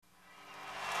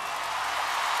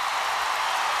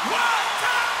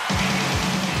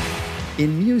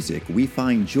In music, we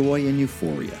find joy and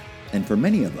euphoria, and for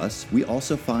many of us, we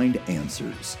also find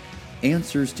answers.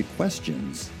 Answers to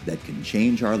questions that can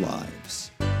change our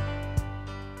lives.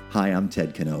 Hi, I'm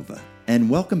Ted Canova, and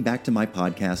welcome back to my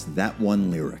podcast, That One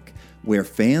Lyric, where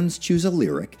fans choose a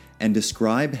lyric and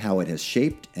describe how it has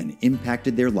shaped and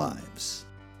impacted their lives.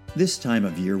 This time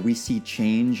of year, we see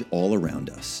change all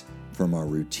around us, from our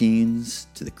routines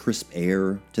to the crisp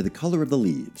air to the color of the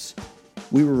leaves.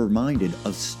 We were reminded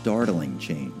of startling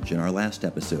change in our last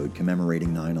episode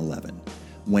commemorating 9/11,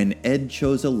 when Ed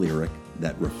chose a lyric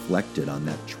that reflected on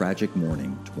that tragic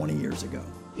morning 20 years ago.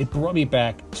 It brought me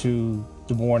back to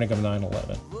the morning of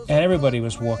 9/11, and everybody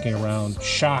was walking around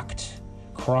shocked,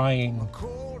 crying,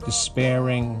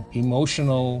 despairing,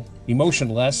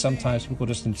 emotionless. Sometimes people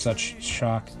just in such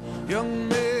shock. Young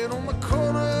men on the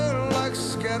corner like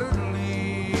scattered leaves.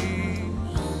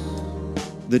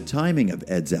 The timing of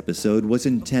Ed's episode was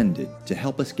intended to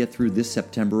help us get through this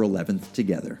September 11th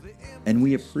together, and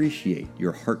we appreciate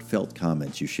your heartfelt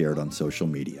comments you shared on social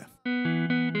media.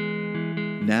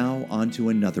 Now on to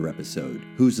another episode,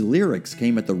 whose lyrics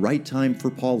came at the right time for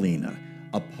Paulina,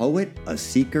 a poet, a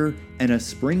seeker, and a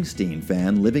Springsteen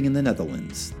fan living in the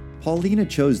Netherlands. Paulina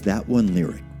chose that one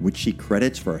lyric, which she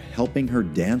credits for helping her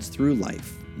dance through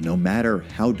life, no matter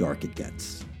how dark it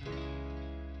gets.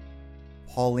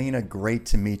 Paulina, great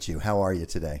to meet you. How are you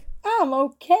today? I'm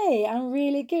okay. I'm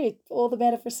really good. All the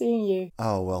better for seeing you.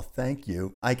 Oh, well, thank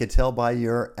you. I could tell by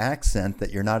your accent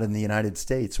that you're not in the United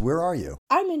States. Where are you?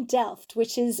 I'm in Delft,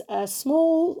 which is a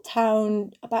small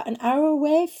town about an hour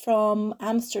away from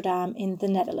Amsterdam in the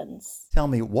Netherlands. Tell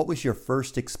me, what was your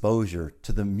first exposure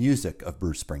to the music of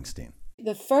Bruce Springsteen?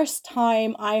 The first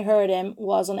time I heard him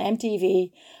was on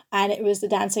MTV, and it was the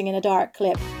Dancing in the Dark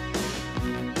clip.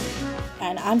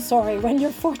 And I'm sorry, when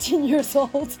you're 14 years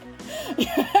old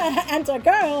and a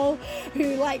girl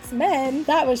who likes men,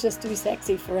 that was just too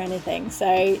sexy for anything.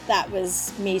 So that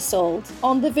was me sold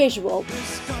on the visual.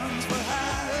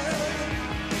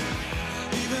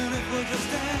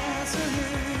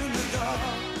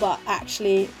 But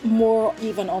actually more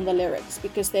even on the lyrics,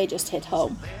 because they just hit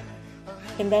home.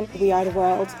 And then We Are the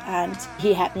World, and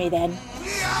he had me then.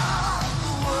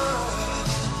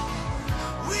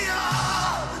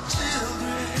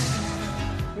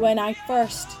 When I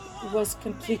first was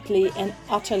completely and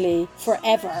utterly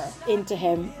forever into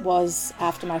him was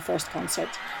after my first concert.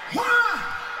 1,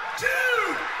 2,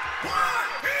 3,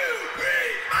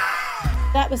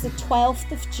 4. That was the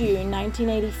 12th of June,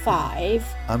 1985.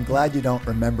 I'm glad you don't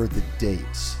remember the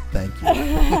dates. Thank you.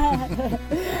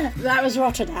 That was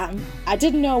Rotterdam. I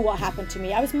didn't know what happened to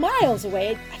me. I was miles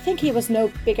away. I think he was no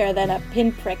bigger than a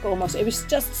pinprick almost. It was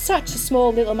just such a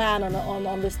small little man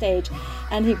on the stage.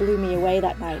 And he blew me away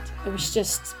that night. It was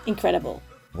just incredible.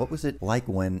 What was it like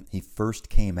when he first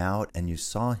came out and you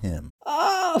saw him?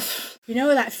 Oh, you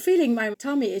know that feeling, my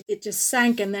tummy, it just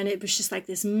sank, and then it was just like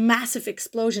this massive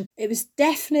explosion. It was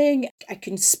deafening. I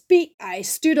couldn't speak. I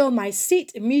stood on my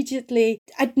seat immediately.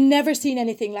 I'd never seen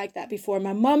anything like that before.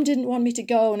 My mum didn't want me to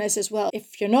go, and I says, well,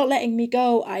 if you're not letting me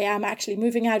go, I am actually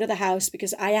moving out of the house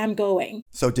because I am going.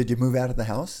 So did you move out of the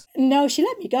house? No, she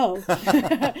let me go.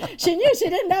 She knew she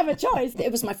didn't have a choice.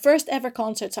 It was my first ever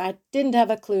concert, so I didn't have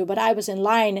a clue, but I was in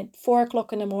line at 4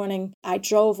 o'clock in the morning. I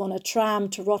drove on a tram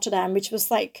to Rotterdam, which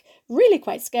was like really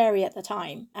quite scary at the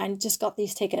time, and just got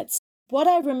these tickets. What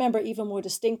I remember even more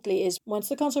distinctly is once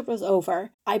the concert was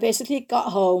over, I basically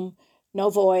got home, no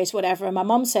voice, whatever. And my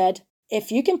mum said,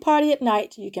 if you can party at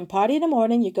night, you can party in the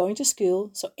morning, you're going to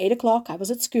school. So 8 o'clock, I was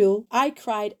at school. I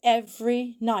cried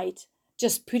every night,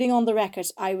 just putting on the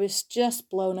records. I was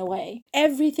just blown away.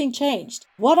 Everything changed.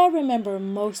 What I remember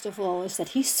most of all is that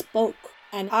he spoke,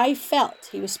 and I felt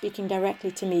he was speaking directly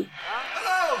to me.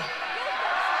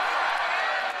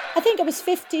 I think I was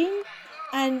 15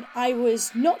 and I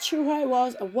was not sure who I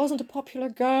was. I wasn't a popular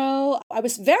girl. I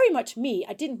was very much me.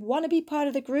 I didn't want to be part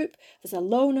of the group. I was a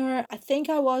loner. I think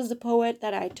I was the poet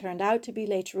that I turned out to be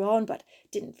later on, but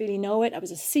didn't really know it. I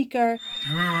was a seeker. I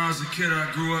remember when I was a kid,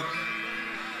 I grew up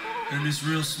in this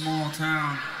real small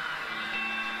town.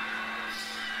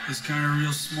 It's kind of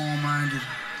real small-minded.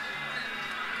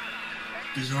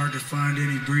 It's hard to find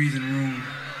any breathing room.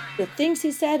 The things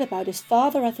he said about his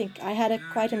father, I think I had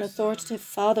quite an authoritative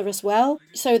father as well.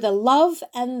 So the love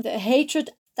and the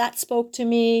hatred, that spoke to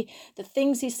me. The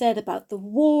things he said about the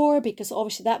war, because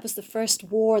obviously that was the first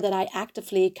war that I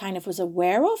actively kind of was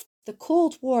aware of. The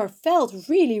Cold War felt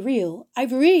really real. I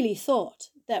really thought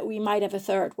that we might have a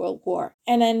third world war.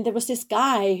 And then there was this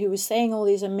guy who was saying all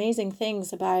these amazing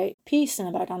things about peace and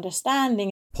about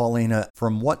understanding. Paulina,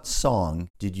 from what song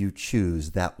did you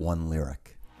choose that one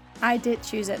lyric? I did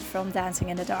choose it from Dancing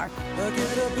in the Dark. I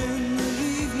get up in the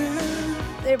evening.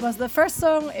 It was the first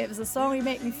song. It was a song that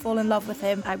made me fall in love with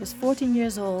him. I was 14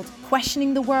 years old,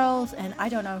 questioning the world, and I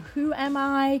don't know, who am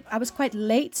I? I was quite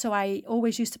late, so I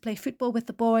always used to play football with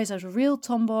the boys. I was a real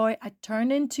tomboy. I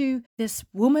turned into this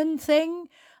woman thing.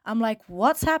 I'm like,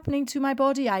 what's happening to my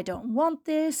body? I don't want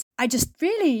this. I just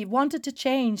really wanted to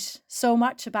change so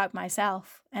much about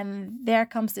myself. And there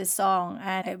comes this song.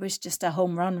 And it was just a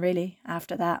home run, really,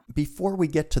 after that. Before we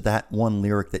get to that one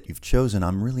lyric that you've chosen,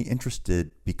 I'm really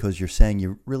interested because you're saying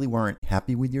you really weren't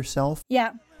happy with yourself.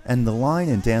 Yeah. And the line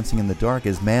in Dancing in the Dark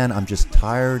is, man, I'm just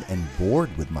tired and bored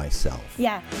with myself.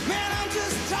 Yeah. Man, I'm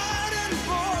just tired and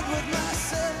bored with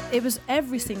myself. It was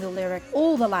every single lyric,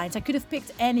 all the lines. I could have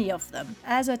picked any of them.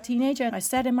 As a teenager, I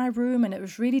sat in my room and it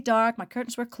was really dark. My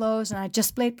curtains were closed and I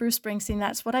just played Bruce Springsteen.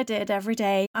 That's what I did every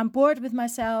day. I'm bored with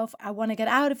myself. I want to get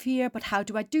out of here, but how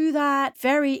do I do that?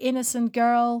 Very innocent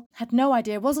girl. Had no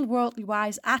idea. Wasn't worldly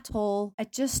wise at all.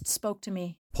 It just spoke to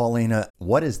me. Paulina,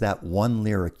 what is that one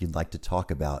lyric you'd like to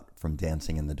talk about from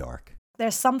Dancing in the Dark?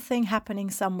 There's something happening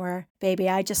somewhere, baby.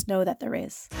 I just know that there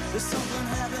is. There's something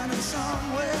happening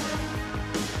somewhere.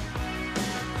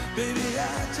 Baby,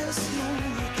 I just know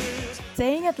that there's.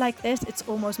 Saying it like this, it's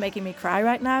almost making me cry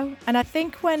right now. And I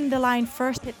think when the line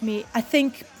first hit me, I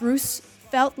think Bruce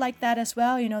felt like that as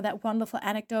well. You know, that wonderful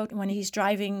anecdote when he's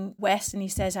driving west and he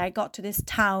says, I got to this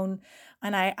town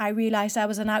and I realized I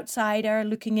was an outsider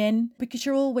looking in, because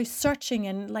you're always searching,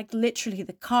 and like literally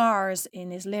the cars in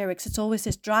his lyrics, it's always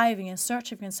this driving and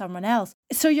searching for someone else.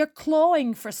 So you're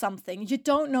clawing for something, you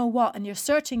don't know what, and you're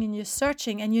searching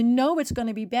and you know it's going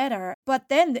to be better. But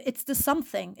then it's the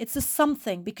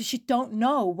something because you don't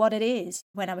know what it is.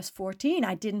 When I was 14,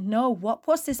 I didn't know what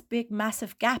was this big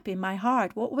massive gap in my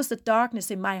heart. What was the darkness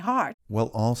in my heart?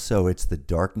 Well, also, it's the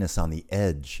darkness on the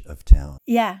edge of town.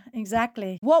 Yeah,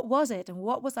 exactly. What was it and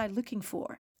what was I looking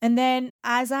for? And then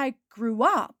as I grew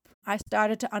up, I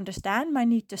started to understand my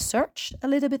need to search a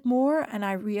little bit more. And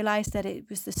I realized that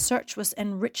the search was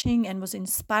enriching and was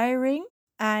inspiring.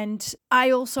 And I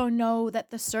also know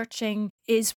that the searching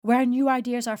is where new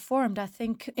ideas are formed. I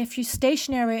think if you're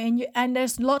stationary and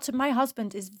there's lots of, my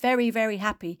husband is very, very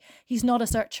happy. He's not a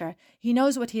searcher. He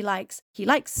knows what he likes. He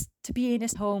likes to be in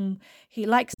his home. He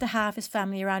likes to have his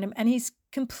family around him, and he's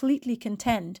completely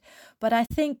content. But I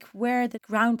think where the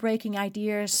groundbreaking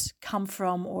ideas come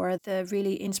from, or the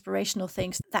really inspirational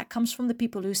things, that comes from the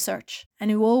people who search and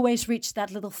who always reach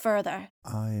that little further.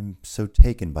 I'm so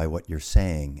taken by what you're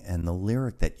saying, and the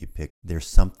lyric that you picked, there's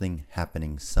something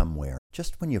happening somewhere.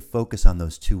 Just when you focus on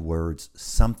those two words,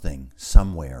 something,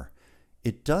 somewhere,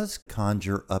 it does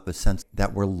conjure up a sense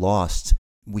that we're lost.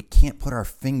 We can't put our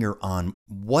finger on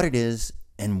what it is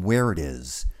and where it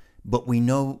is, but we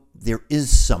know there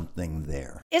is something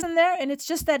there. Isn't there? And it's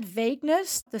just that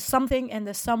vagueness, the something and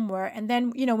the somewhere. And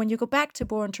then, you know, when you go back to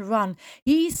Born to Run,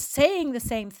 he's saying the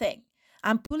same thing.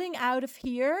 I'm pulling out of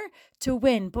here to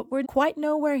win, but we're quite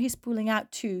know where he's pulling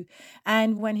out to.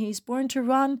 And when he's born to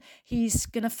run, he's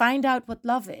going to find out what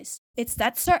love is. It's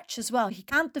that search as well. He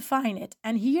can't define it.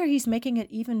 And here he's making it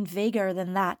even vaguer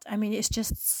than that. I mean, it's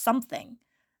just something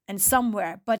and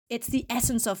somewhere, but it's the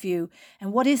essence of you.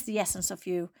 And what is the essence of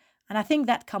you? And I think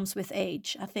that comes with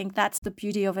age. I think that's the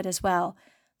beauty of it as well.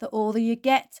 The older you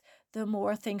get, the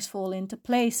more things fall into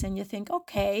place and you think,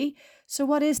 okay, so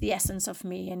what is the essence of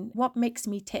me and what makes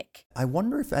me tick? I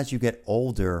wonder if as you get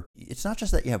older, it's not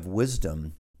just that you have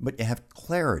wisdom, but you have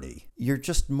clarity. You're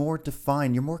just more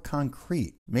defined. You're more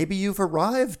concrete. Maybe you've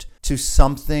arrived to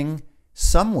something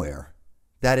somewhere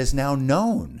that is now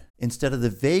known instead of the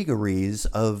vagaries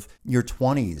of your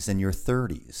 20s and your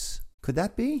 30s. Could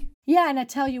that be? Yeah, and I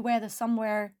tell you where the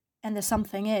somewhere and the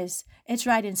something is. It's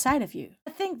right inside of you. I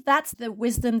think that's the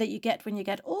wisdom that you get when you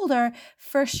get older.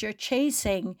 First, you're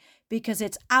chasing because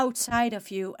it's outside of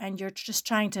you and you're just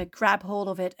trying to grab hold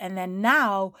of it. And then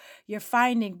now you're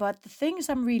finding, but the things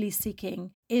I'm really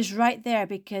seeking is right there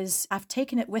because I've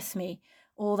taken it with me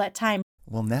all that time.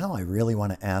 Well, now I really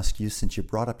want to ask you, since you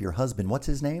brought up your husband, what's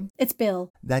his name? It's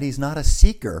Bill. That he's not a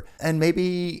seeker. And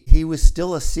maybe he was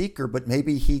still a seeker, but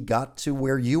maybe he got to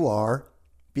where you are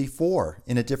before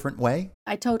in a different way.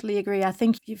 I totally agree. I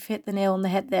think you've hit the nail on the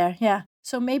head there. Yeah.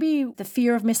 So maybe the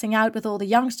fear of missing out with all the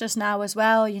youngsters now as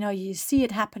well, you know, you see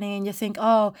it happening and you think,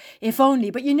 oh, if only,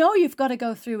 but you know you've got to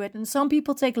go through it. And some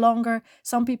people take longer.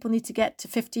 Some people need to get to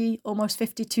 50, almost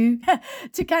 52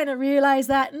 to kind of realize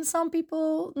that. And some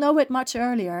people know it much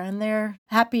earlier and they're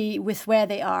happy with where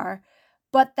they are.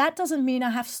 But that doesn't mean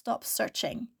I have stopped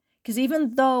searching. Because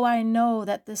even though I know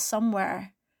that there's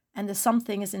somewhere and the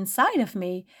something is inside of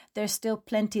me, there's still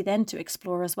plenty then to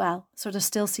explore as well. So there's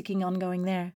still seeking ongoing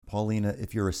there. Paulina,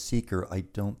 if you're a seeker, I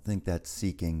don't think that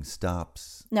seeking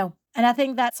stops. No. And I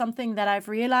think that's something that I've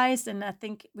realized, and I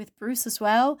think with Bruce as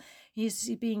well,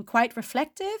 he's being quite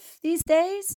reflective these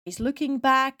days. He's looking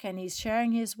back and he's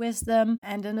sharing his wisdom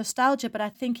and the nostalgia, but I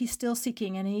think he's still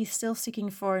seeking, and he's still seeking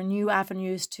for new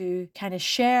avenues to kind of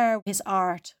share his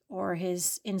art or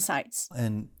his insights.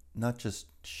 And not just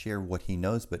share what he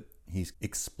knows, but he's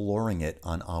exploring it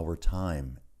on our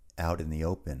time out in the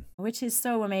open. Which is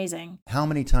so amazing. How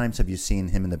many times have you seen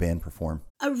him and the band perform?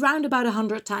 Around about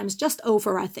 100 times, just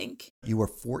over, I think. You were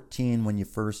 14 when you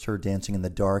first heard Dancing in the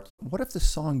Dark. What if the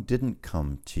song didn't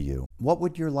come to you? What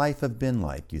would your life have been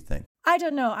like, you think? I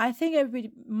don't know. I think it would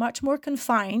be much more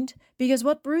confined, because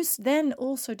what Bruce then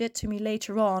also did to me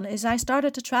later on is I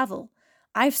started to travel.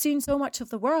 I've seen so much of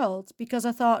the world because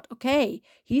I thought, okay,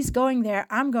 he's going there,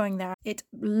 I'm going there. It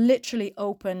literally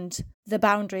opened the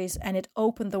boundaries and it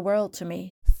opened the world to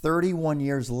me. 31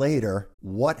 years later,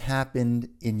 what happened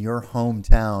in your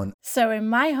hometown? So in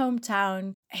my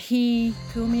hometown, he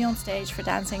pulled me on stage for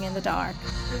Dancing in the Dark.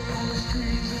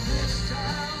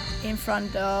 In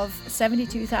front of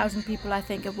 72,000 people, I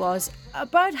think it was.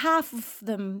 About half of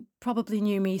them probably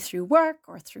knew me through work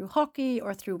or through hockey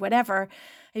or through whatever.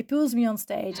 He pulls me on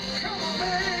stage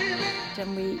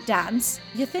and we dance.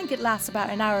 You think it lasts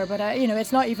about an hour, but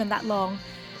it's not even that long.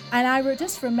 And I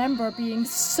just remember being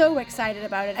so excited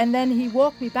about it. And then he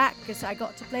walked me back because I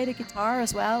got to play the guitar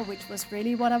as well, which was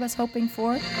really what I was hoping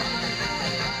for.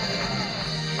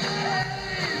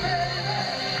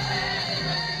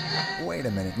 Wait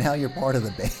a minute, now you're part of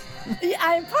the band. Yeah,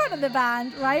 I'm part of the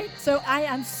band, right? So I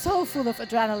am so full of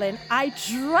adrenaline. I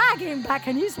drag him back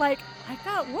and he's like, I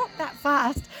can't walk that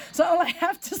fast. So I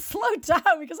have to slow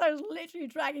down because I was literally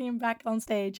dragging him back on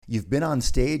stage. You've been on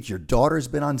stage. Your daughter's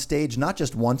been on stage, not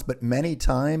just once, but many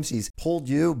times. He's pulled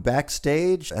you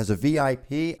backstage as a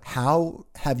VIP. How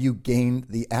have you gained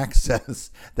the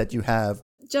access that you have?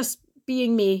 Just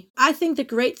being me. I think the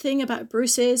great thing about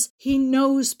Bruce is he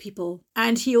knows people,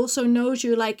 and he also knows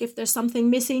you, like if there's something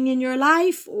missing in your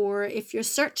life or if you're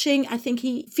searching. I think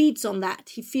he feeds on that.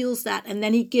 He feels that, and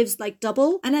then he gives like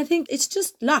double. And I think it's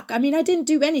just luck. I mean, I didn't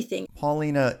do anything.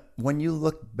 Paulina, when you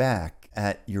look back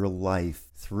at your life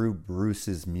through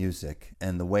Bruce's music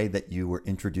and the way that you were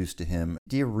introduced to him,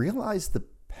 do you realize the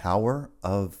power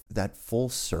of that full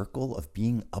circle of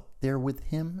being up there with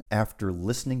him after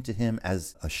listening to him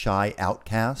as a shy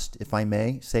outcast, if I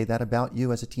may say that about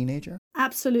you as a teenager?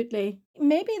 Absolutely.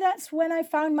 Maybe that's when I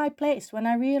found my place, when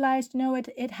I realized,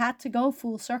 it had to go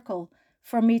full circle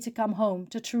for me to come home,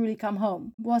 to truly come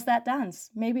home, was that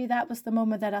dance. Maybe that was the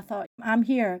moment that I thought, I'm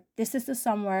here. This is the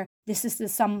somewhere. This is the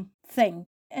something.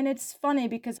 And it's funny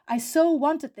because I so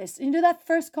wanted this. You know that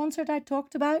first concert I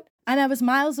talked about? And I was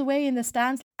miles away in the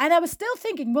stands. And I was still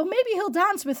thinking, well, maybe he'll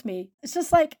dance with me. It's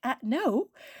just like, no.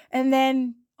 And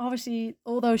then, obviously,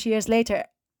 all those years later,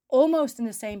 almost in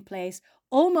the same place,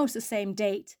 almost the same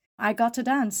date, I got to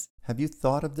dance. Have you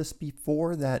thought of this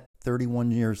before, that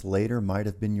 31 years later might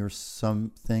have been your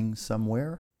something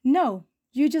somewhere? No,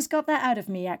 you just got that out of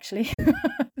me, actually.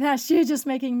 That's you just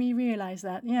making me realize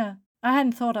that, yeah. I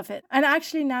hadn't thought of it. And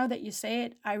actually, now that you say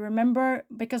it, I remember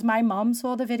because my mom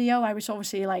saw the video. I was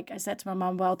obviously I said to my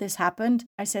mom, well, this happened.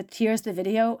 I said, here's the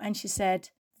video. And she said,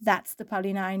 that's the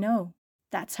Paulina I know.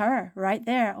 That's her right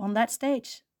there on that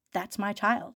stage. That's my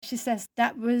child. She says,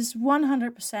 that was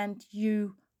 100%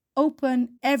 you,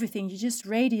 open, everything. You're just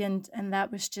radiant. And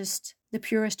that was just the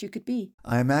purest you could be.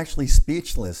 I'm actually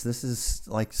speechless. This is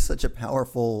like such a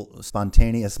powerful,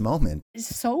 spontaneous moment.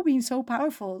 It's been so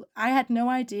powerful. I had no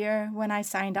idea when I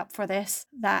signed up for this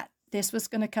that this was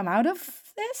going to come out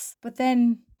of this. But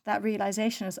then that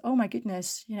realization is, oh my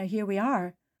goodness, here we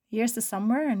are. Here's the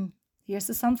somewhere and here's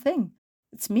the something.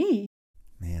 It's me.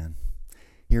 Man,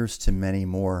 here's to many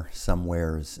more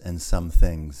somewheres and some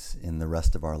things in the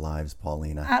rest of our lives,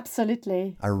 Paulina.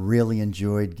 Absolutely. I really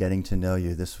enjoyed getting to know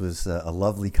you. This was a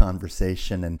lovely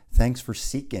conversation, and thanks for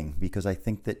seeking, because I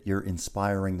think that you're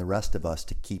inspiring the rest of us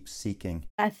to keep seeking.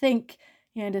 I think,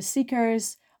 the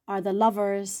seekers are the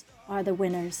lovers, are the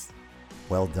winners.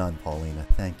 Well done, Paulina.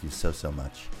 Thank you so, so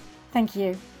much. Thank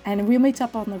you. And we'll meet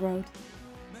up on the road.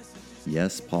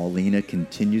 Yes, Paulina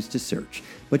continues to search,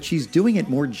 but she's doing it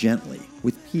more gently,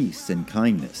 with peace and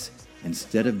kindness,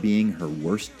 instead of being her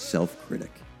worst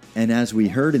self-critic. And as we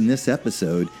heard in this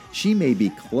episode, she may be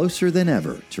closer than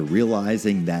ever to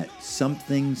realizing that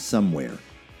something somewhere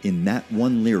in that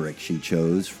one lyric she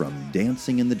chose from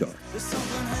Dancing in the Dark. There's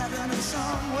something happening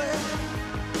somewhere.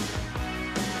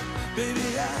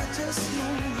 Baby, I just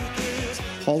know it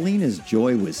is. Paulina's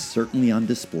joy was certainly on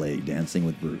display dancing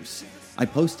with Bruce. I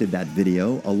posted that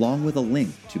video along with a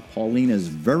link to Paulina's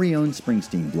very own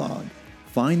Springsteen blog.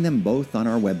 Find them both on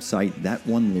our website,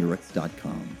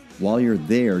 thatonelyric.com. While you're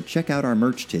there, check out our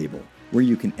merch table, where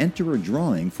you can enter a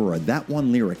drawing for a That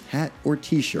One Lyric hat or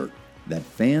t-shirt that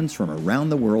fans from around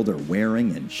the world are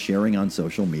wearing and sharing on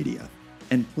social media.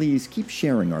 And please keep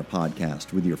sharing our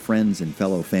podcast with your friends and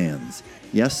fellow fans.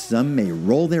 Yes, some may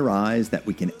roll their eyes that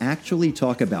we can actually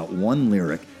talk about one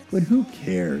lyric, but who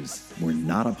cares? We're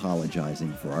not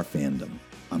apologizing for our fandom.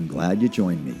 I'm glad you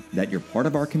joined me, that you're part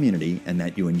of our community, and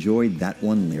that you enjoyed That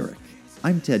One Lyric.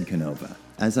 I'm Ted Canova.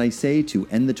 As I say to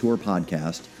end the tour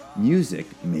podcast, music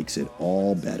makes it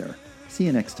all better. See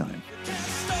you next time.